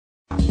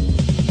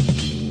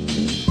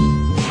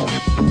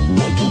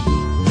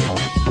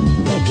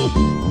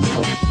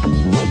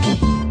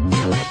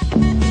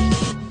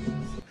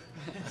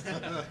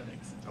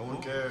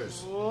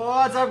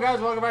up, guys?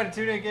 Welcome back to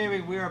 2 Day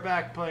Gaming. We are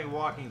back playing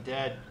Walking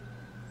Dead.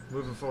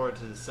 Moving forward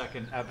to the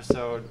second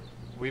episode.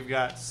 We've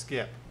got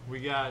Skip. We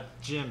got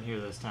Jim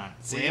here this time.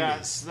 Zombies. We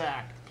got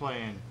Zach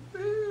playing.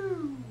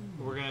 Woo!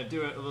 We're going to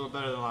do it a little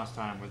better than last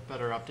time with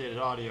better updated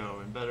audio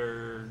and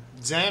better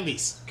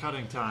Zombies.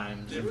 cutting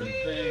times. Different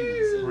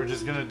things. We're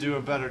just going to do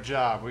a better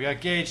job. We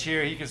got Gage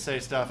here. He can say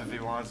stuff if he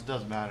wants. It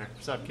doesn't matter.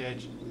 What's up,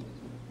 Gage?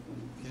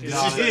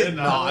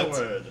 Not a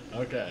word.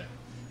 Okay.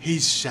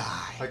 He's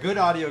shy. A good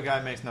audio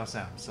guy makes no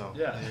sound, so.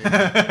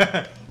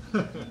 Yeah.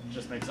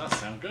 Just makes us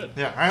sound good.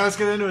 Yeah. All right, let's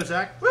get into it,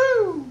 Zach.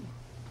 Woo!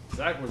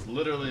 Zach was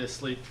literally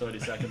asleep 30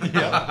 seconds ago.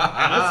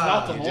 And it's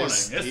not the morning.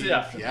 It's the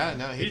afternoon. Yeah,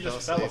 no, he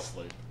just fell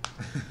asleep.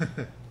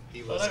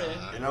 He was.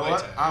 You know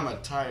what? I'm a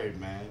tired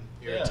man.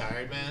 You're a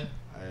tired man.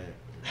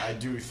 I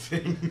do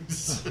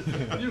things.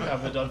 You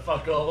haven't done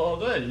fuck all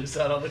day. You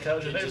sat on the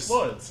couch and ate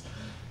boards.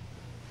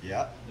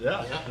 Yeah.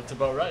 Yeah, that's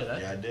about right, eh?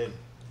 Yeah, I did.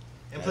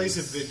 And plays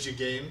with video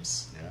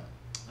games.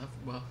 Yeah.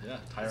 Well, yeah,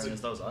 tiring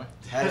as those are.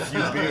 Had a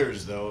few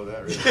beers though.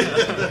 That really kicked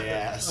me in the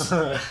ass.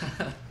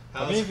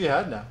 How many have you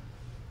had now?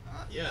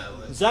 Yeah.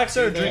 Zach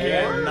started drinking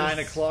at hours, 9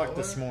 o'clock 4?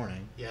 this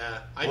morning. Yeah.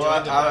 Well,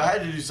 I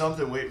had to do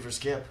something waiting for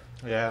Skip.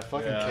 Yeah,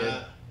 fucking kid.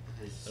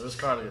 It was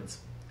cardigans.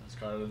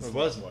 It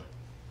wasn't.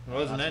 There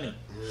wasn't any.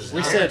 Was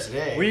We there said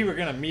today. we were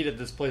going to meet at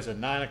this place at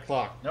 9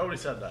 o'clock. Nobody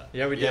said that.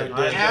 Yeah, we Yeah, did.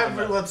 we did.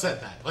 Everyone said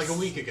that like a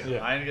week ago.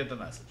 Yeah. I didn't get the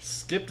message.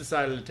 Skip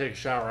decided to take a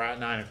shower at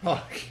 9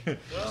 o'clock.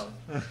 Well,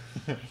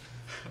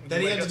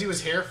 Then he had to do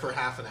his hair for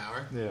half an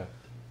hour. Yeah.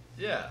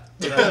 yeah.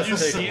 Yeah. Have you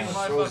seen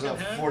my Shows fucking up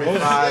hair?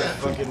 45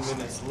 fucking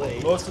minutes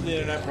late. Most of the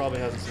internet probably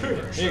hasn't seen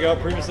it. Here you go.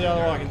 Previously on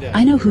The Walking Dead.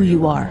 I know who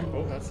you are.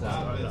 Oh, that's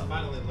loud. It's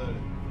finally loaded.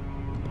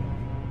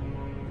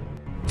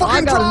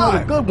 I got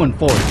another good one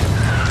for you.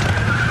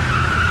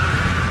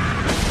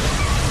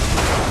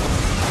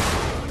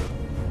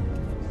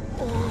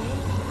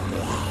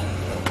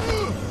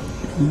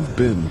 You've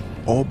been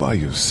all by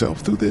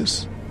yourself through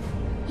this?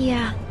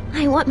 Yeah,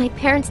 I want my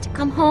parents to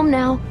come home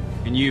now.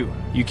 And you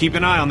keep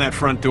an eye on that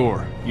front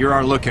door. You're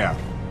our lookout.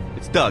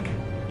 It's Doug.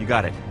 You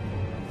got it.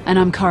 And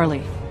I'm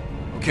Carly.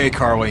 Okay,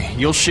 Carly.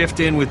 You'll shift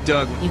in with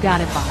Doug. You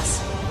got it, boss.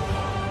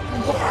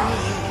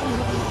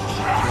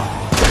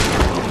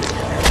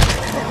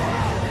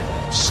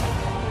 Son of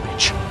a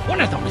bitch.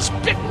 One of them is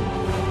bitten.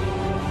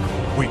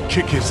 We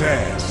kick his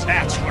ass.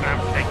 That's what I'm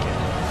thinking.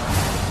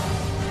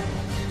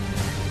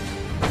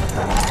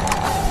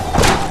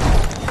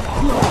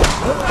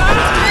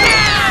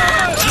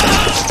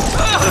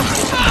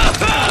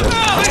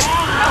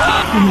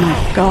 Oh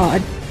my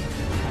god.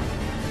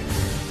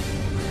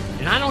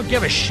 And I don't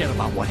give a shit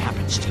about what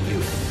happens to you.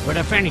 But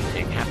if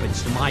anything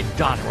happens to my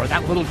daughter or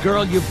that little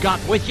girl you've got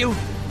with you,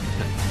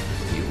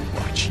 you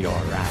watch your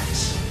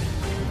ass.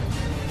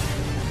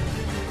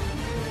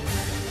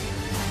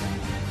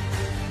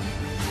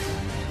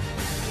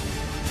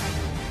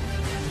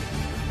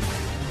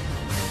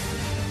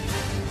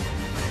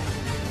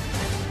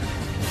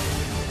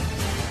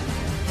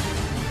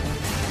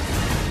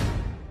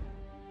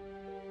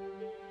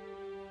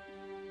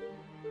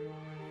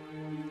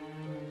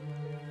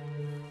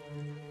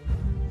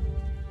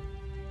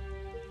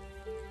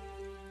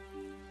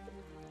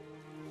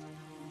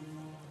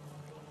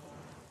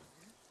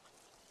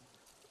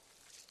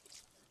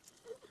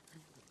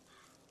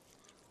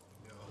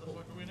 What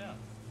are we now?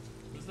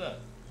 Who's that?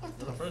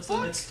 The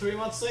person? It's 3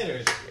 months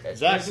later.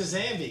 Zach. There's a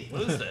Zambi.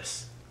 What is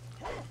this?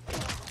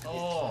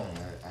 Oh,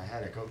 I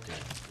had a cocktail.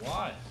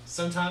 why?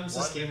 Sometimes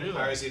this Why do you game do that?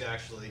 requires you to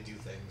actually do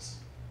things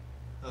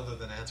other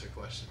than answer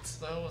questions.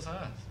 What the hell was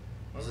that?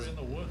 Why were we in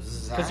the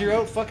woods? Because you're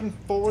out fucking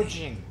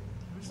foraging.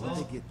 Where's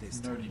this get this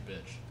nerdy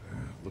bitch?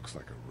 Looks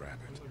like a rabbit.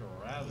 Looks like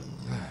a rabbit.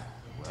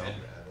 Dead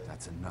rabbit.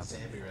 That's another.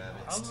 Zambi How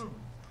rabbits. does a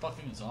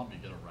fucking zombie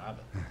get a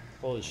rabbit?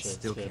 Holy I shit.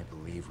 still Skip. can't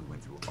believe we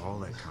went through all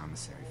that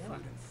commissary food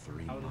in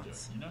 3 How did you do it?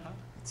 months. You know how?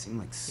 It seemed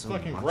like You so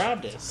fucking much.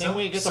 grabbed it. Same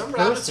way you get the Some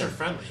rabbits are person.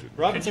 friendly.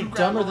 Rabbits Can are you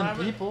grab dumber a than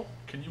rabbit? people.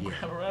 Can you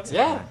grab a rabbit?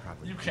 Yeah.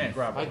 You can't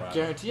grab a I rabbit.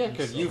 guarantee I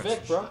could. You suck Vic,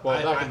 at bro. shit.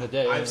 Well, back in the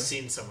day. I've anyway.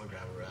 seen someone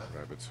grab a rabbit.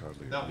 Rabbits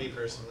hardly. Not me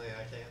personally,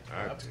 I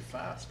can't. That's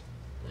fast.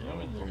 You know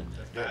when you're gonna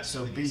Yeah, Faster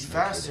so than be you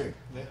faster.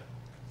 Yeah.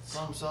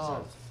 Problem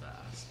solved.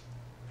 fast.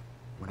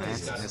 When I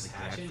He's got accidentally his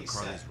hatchet, grabbed he's for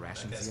Carly's set.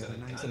 rations That guy's the other got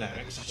a night, It's an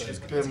axe. It's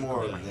a bit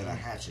more than a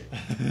hatchet.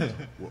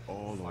 We're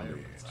all on the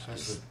edge.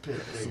 That's a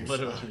bit bigger.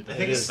 Literally. I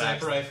think a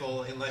sniper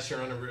rifle, unless you're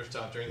on a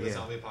rooftop during the Yeah,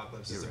 zombie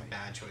apocalypse, is you're a right.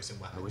 bad choice in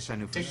weapon. I wish I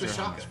knew for Take sure the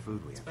how much shotgun.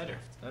 food we It's have. better.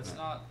 That's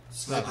not.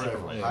 Sniper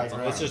rifle. Yeah, High it's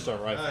ground. It's just a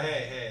Oh, rifle.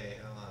 hey,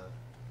 hold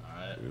on.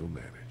 Alright. We'll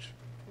manage.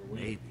 Were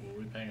we Maybe.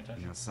 paying You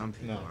attention? know, some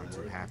people No. aren't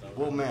too happy.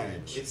 We'll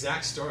manage. It's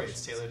Zach's story.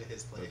 It's tailored to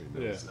his plate. But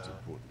he knows Yeah. it's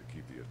important to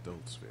keep the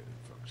adults fed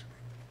and functioning.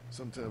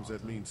 Sometimes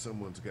that means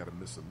someone's got to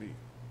miss a meal.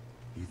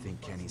 You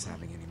think Kenny's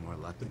having any more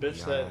luck The than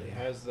bitch we are? that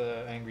has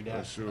the angry I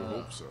dad. sure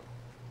hope so.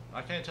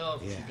 I can't tell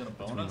if Yeah, she's gonna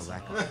bone between us. the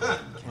lack or of not.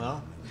 food and Kenny Well.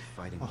 and me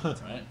fighting all the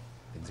time, Right?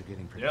 things are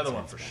getting pretty The other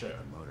one tense for back sure. at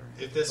the motor.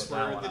 If this But were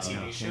that the one, I don't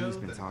TV know. show, Kenny's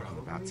been then talking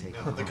about probably. taking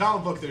No, the over.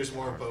 comic book, there's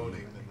more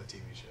boning than the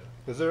TV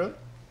show. Is there really?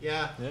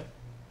 Yeah. Yeah.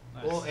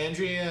 Nice. Well,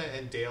 Andrea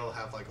and Dale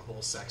have like a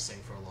whole sex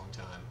thing for a long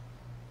time.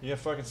 You gonna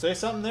fucking say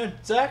something there,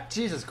 Zach?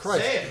 Jesus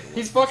Christ. Say it.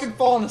 He's fucking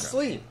falling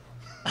asleep.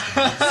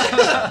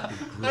 I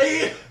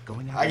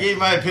gave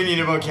my opinion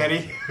about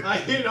Kenny. Are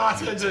you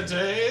not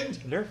entertained?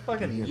 They're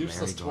fucking You and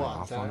useless Larry going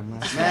twats, off on him huh?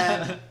 last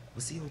night? Man,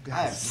 What's the old I'm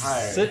guy's?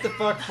 tired. Sit the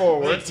fuck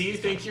forward. Wait, do you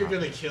think you're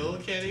gonna kill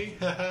Kenny?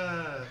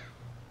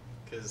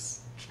 Because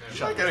I'm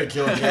not gonna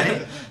kill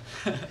Kenny.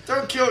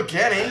 Don't kill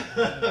Kenny.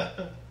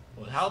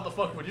 Well, how the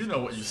fuck would you know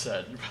what you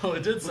said? You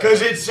probably did say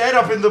Because it. it said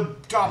up in the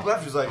top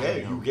left, it's like,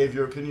 hey, you gave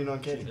your opinion on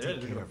Kenny. Yeah,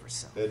 Take care of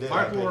herself. It did.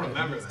 Mark I will paid-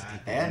 remember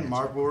that. And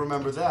Mark will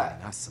remember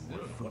that. Not some more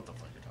food. What the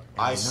fuck are you talking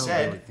I I know said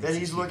Larry that thinks he's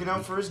he's looking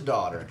out for his The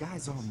daughter.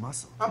 guy's all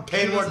muscle. I'm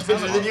paying He more doesn't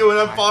have attention a than you and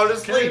I'm falling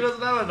about? Kenny asleep.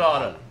 doesn't have a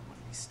daughter.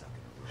 He's stuck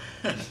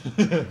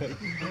in a room.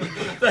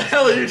 The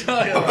hell are you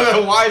talking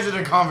about? Why is it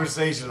a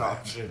conversation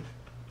option?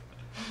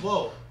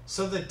 Whoa,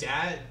 so the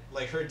dad,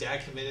 like her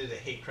dad committed a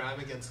hate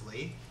crime against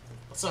Lee?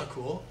 That's not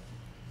cool.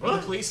 What do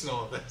the police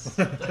know of this?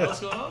 What the hell's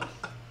going on?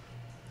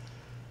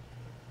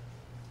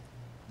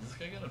 Is this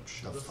guy gonna The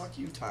shoot us? fuck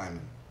you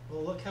timing?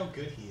 Well, look how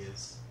good he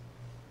is.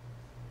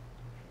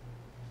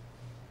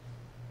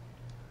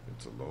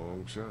 It's a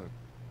long shot.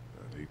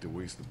 I'd hate to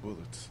waste the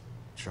bullets.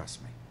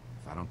 Trust me.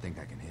 If I don't think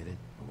I can hit it,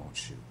 I won't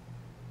shoot.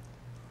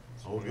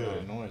 Oh,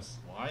 good. Noise.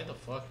 Why the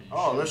fuck are you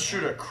Oh, shooting? let's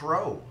shoot a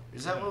crow.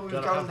 Is that what we've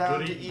Gotta come have down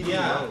good to eating. eating?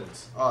 Yeah.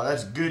 Oh,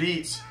 that's good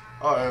eats.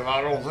 Oh, if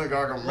I don't think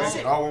I can make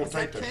it, I won't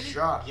take the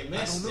shot. You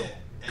missed it,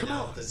 and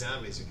now the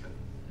zombies are coming.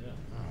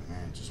 Oh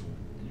man, just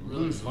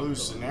really lose fucked up.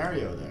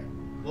 scenario there.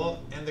 Well,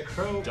 and the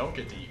crow Don't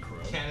get to eat crow.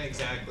 can't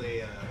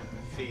exactly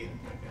feed,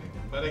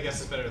 but I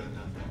guess it's better than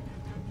nothing.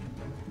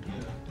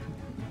 You know.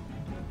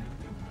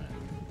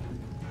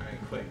 Alright,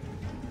 quick.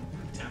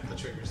 Tap the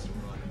triggers to run.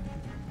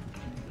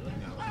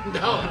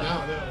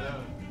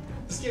 No.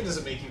 This game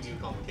doesn't make you do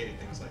complicated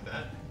things like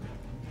that.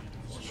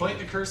 Point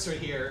the cursor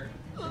here.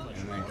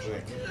 And then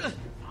click.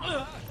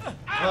 Oh,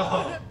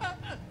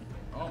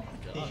 Oh my you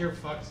god. hear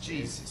fucked.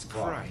 Jesus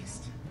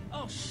Christ.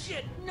 Oh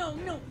shit! No,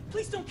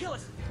 please don't kill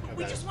us.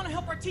 We just want to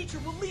help our teacher.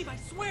 We'll leave, I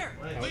swear.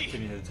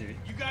 Can you hit the TV?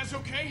 You guys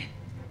okay?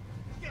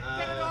 Get it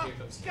off!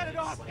 Get it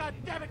off! God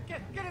damn it!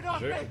 Get it off!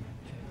 Sure. Man.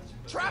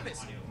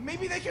 Travis,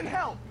 maybe they can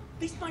help.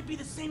 These might be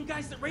the same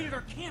guys that raided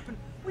our camp, and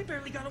we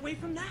barely got away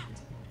from that.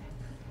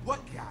 What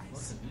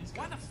guys?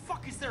 Why the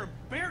fuck is there a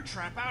bear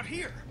trap out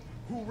here?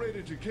 Who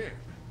raided your camp?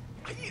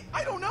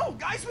 I don't know.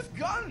 Guys with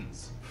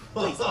guns.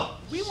 Please,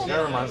 we won't.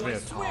 That reminds me I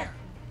of Tom. swear.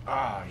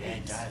 Oh, yeah,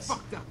 it does.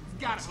 Fucked up.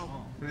 Got it.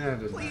 Yeah, it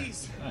does.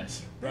 Please.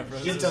 Nice.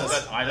 It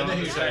does. I don't know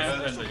who you're talking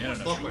understand. about. And the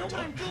internet. I know what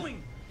I'm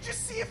doing.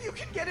 Just see if you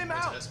can get him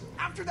out.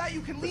 After that, you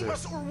can leave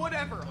us or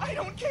whatever. I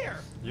don't care.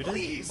 You did?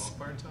 Please.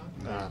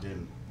 No, I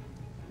didn't.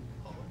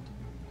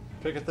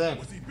 Pick a thing.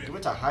 You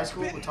went to high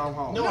school with Tom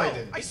Holland? No, I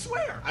didn't. I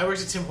swear. I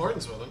worked at Tim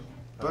Hortons with him.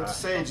 About to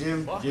say,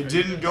 Jim, you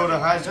didn't go to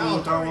high school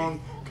with Tom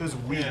Holland because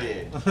we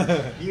did.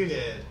 You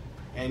did.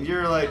 And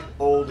you're like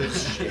old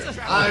as shit.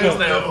 I was know.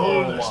 there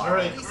for a while.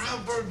 Alright,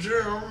 Grandpa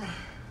Jim.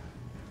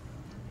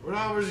 When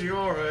I was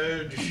your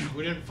age,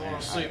 we didn't fall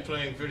asleep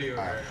playing video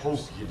I games. hope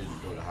you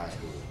didn't go to high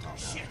school with Tom Holland.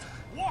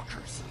 Shit.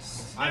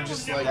 Walkers. I'm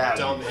just like That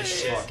dumb would as be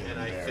shit, fucking and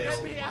I embarrassing.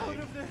 failed. Get me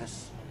out of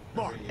this.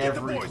 Mark, get the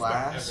Every boys back.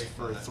 class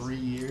Every for 3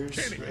 years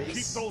Kenny, straight.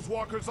 keep those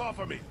walkers off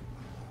of me.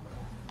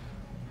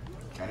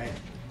 Kenny.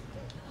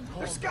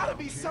 There's gotta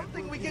be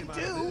something we can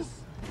do.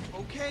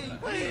 Okay,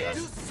 please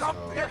do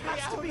something. There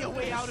has to be a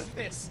way out of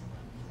this.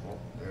 Oh,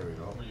 there we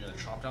go. What, are you gonna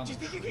chop down Do you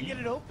the think you tree? can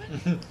get it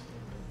open?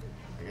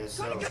 I guess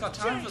so. Who's got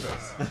time for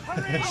this?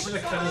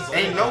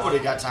 Hurry! Ain't nobody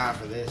got time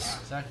for this.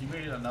 Zach, you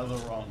made another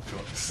wrong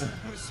choice.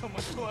 There's so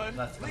much blood.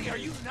 That's Lee, are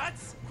you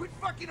nuts? Quit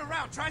fucking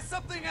around. Try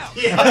something else.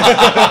 Yeah.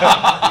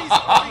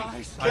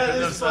 I Cut couldn't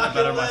have his said it fucking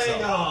better leg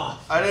myself.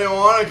 off. I didn't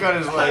want to cut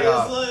his Cut leg his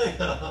off.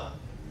 leg off.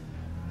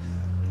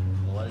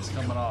 The light's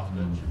coming off,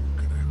 bitch.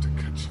 Gonna have to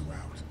cut you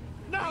out.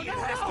 No, it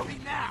has to be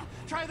now.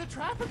 Try the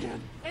trap again.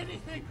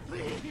 Anything,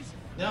 please.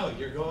 No,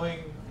 you're going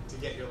to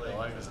get your The leg.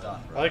 light is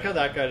done, I bro. like how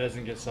that guy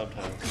doesn't get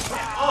subtitles.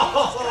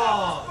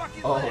 Oh!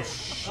 Oh,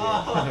 shit.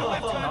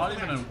 Not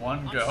even in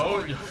one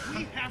go. We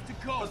have to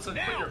go. Put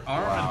now. your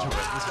arm into it.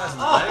 This guy's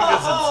leg is at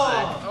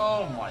stake.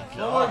 Oh my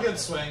One more god. good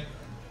swing.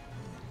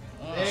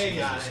 Oh, There you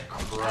got it.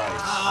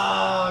 Christ.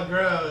 Ah,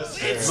 gross.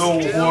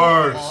 The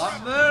worst.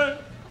 on there.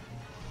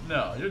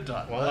 No, you're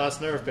done. One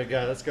last nerve, big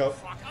guy. Let's go.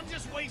 Fuck, I'm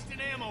just wasting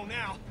ammo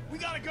now. We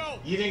gotta go.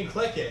 You didn't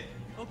click it.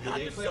 Oh You god, didn't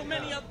there's so click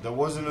many it. of There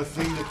wasn't a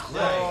thing to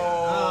click.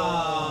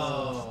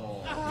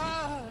 Oh.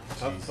 Ah.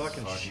 How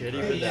fucking shitty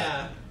did that?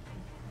 Yeah.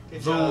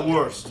 Good The job.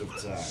 worst of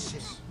times.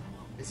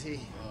 Is he?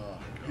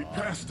 He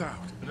passed out.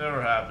 If it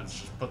ever happens,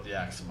 just put the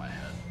axe in my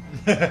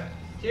head.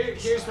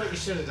 Here's what you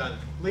should have done.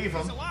 Leave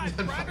him. He's alive.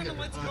 Grab him and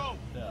let's go.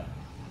 Yeah.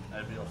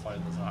 Maybe you'll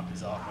fight the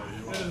zombies off. Maybe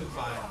you Would have will. been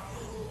fine.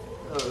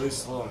 Oh, at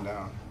least slow him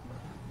down.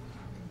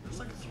 There's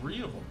like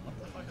 3 of them. What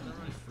the fuck is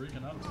everybody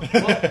freaking out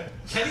about? Well,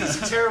 Kenny's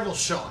a terrible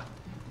shot.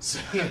 So,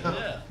 you know,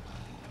 Yeah.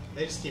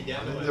 they just keep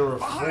getting away. There were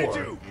Behind 4,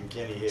 you. and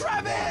Kenny hit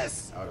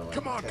Travis! 1 out of like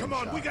Come on, 10 come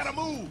on, we shots. gotta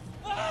move.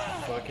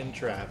 Fucking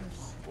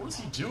Travis. What is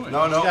he doing?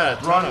 No, He's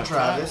got a run, ton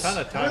Travis.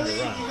 of time Really? to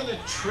You're run. gonna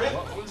trip?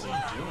 What was he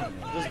doing?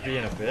 Just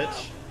being a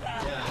bitch.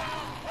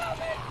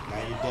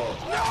 Now you're dead.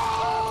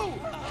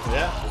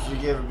 Yeah. If you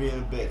give her being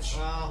a bitch,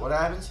 Well, what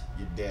happens?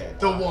 You're dead.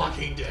 The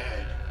Walking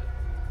Dead.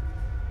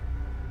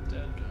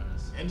 Dead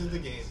guys. End of the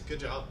game. Good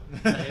job.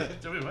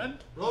 Did we win?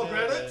 Roll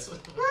credits.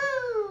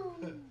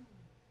 Woo!